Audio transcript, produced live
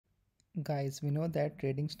Guys, we know that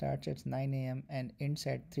trading starts at 9 a.m. and ends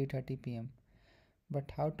at 3:30 p.m.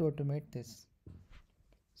 But how to automate this?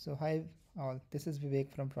 So hi all, this is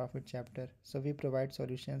Vivek from Profit Chapter. So we provide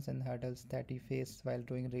solutions and hurdles that we face while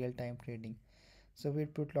doing real-time trading. So we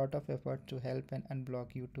put lot of effort to help and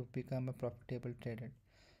unblock you to become a profitable trader.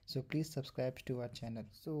 So please subscribe to our channel.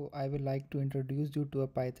 So I would like to introduce you to a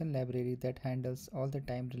Python library that handles all the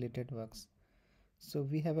time related works. So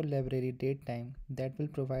we have a library datetime that will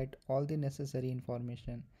provide all the necessary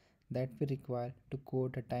information that we require to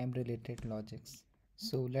code a time related logics.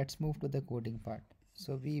 So let's move to the coding part.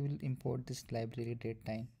 So we will import this library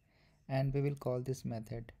datetime and we will call this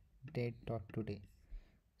method date.today.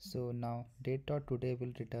 So now date.today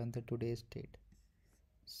will return the today's date.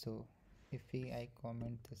 So if I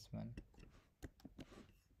comment this one,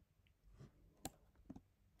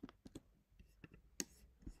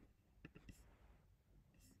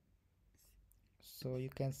 so you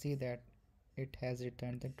can see that it has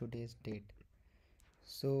returned the today's date.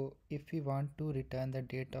 So if we want to return the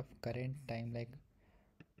date of current time, like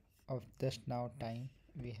of just now time,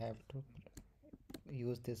 we have to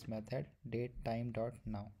use this method date time dot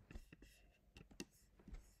now.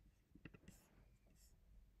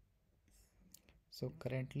 So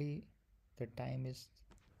currently the time is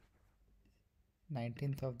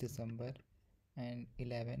 19th of December and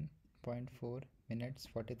 11.4 minutes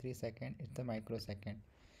 43 seconds is the microsecond.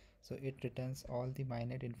 So it returns all the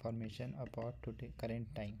minor information about today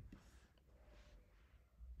current time.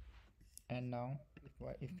 And now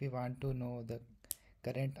if we want to know the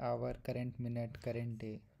current hour, current minute, current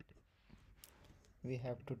day, we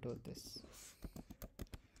have to do this.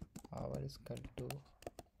 Hour is equal to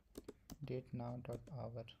date now dot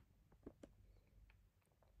hour.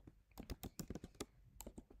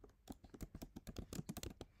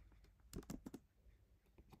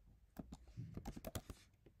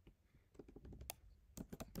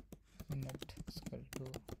 Minute is equal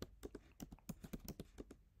to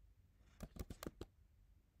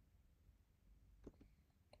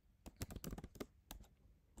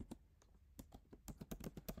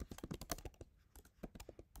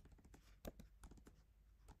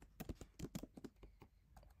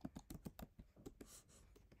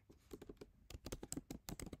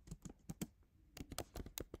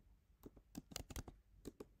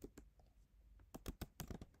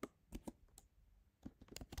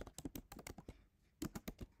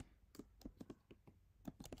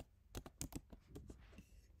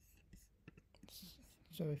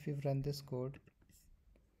so if you run this code,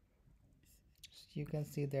 you can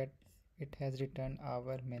see that it has returned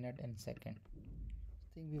hour, minute and second.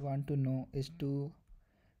 Thing we want to know is to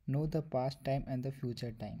know the past time and the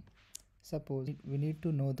future time. Suppose we need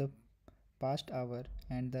to know the past hour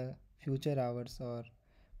and the future hours or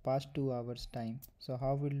past 2 hours time. So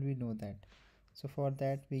how will we know that? So for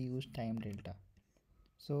that we use time delta.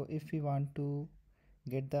 So if we want to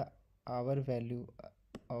get the hour value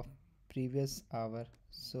of previous hour,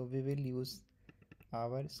 so we will use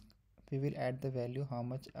hours, we will add the value how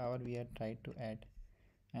much hour we are trying to add,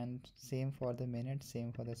 and same for the minutes,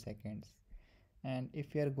 same for the seconds. And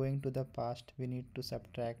if we are going to the past, we need to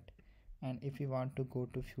subtract, and if we want to go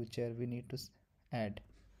to future, we need to add.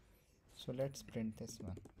 So let's print this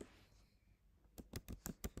one.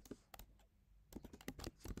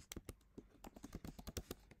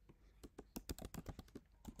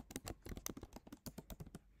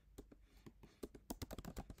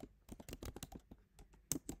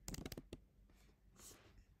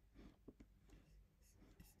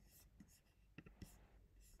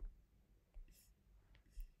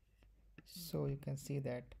 So you can see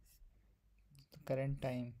that the current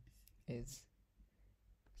time is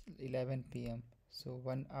 11 p.m. So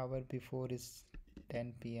 1 hour before is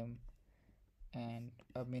 10 p.m. and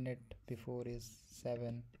a minute before is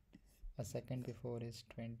 7, a second before is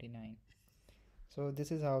 29. So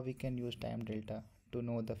this is how we can use time delta to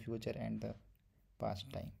know the future and the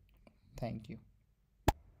past time. Thank you.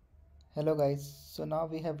 Hello guys, so now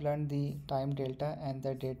we have learned the time delta and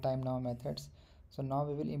the date time now methods. So now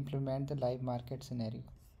we will implement the live market scenario.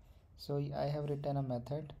 So I have written a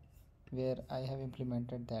method where I have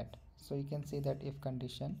implemented that. So you can see that if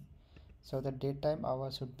condition, so the date time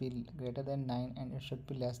hour should be greater than 9 and it should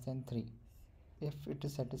be less than 3. If it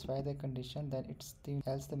is satisfy the condition, then it's the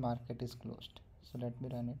else the market is closed. So let me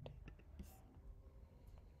run it.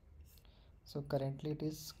 So currently it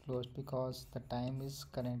is closed because the time is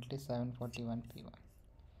currently 7:41 p.m.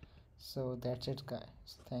 So that's it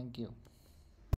guys, thank you.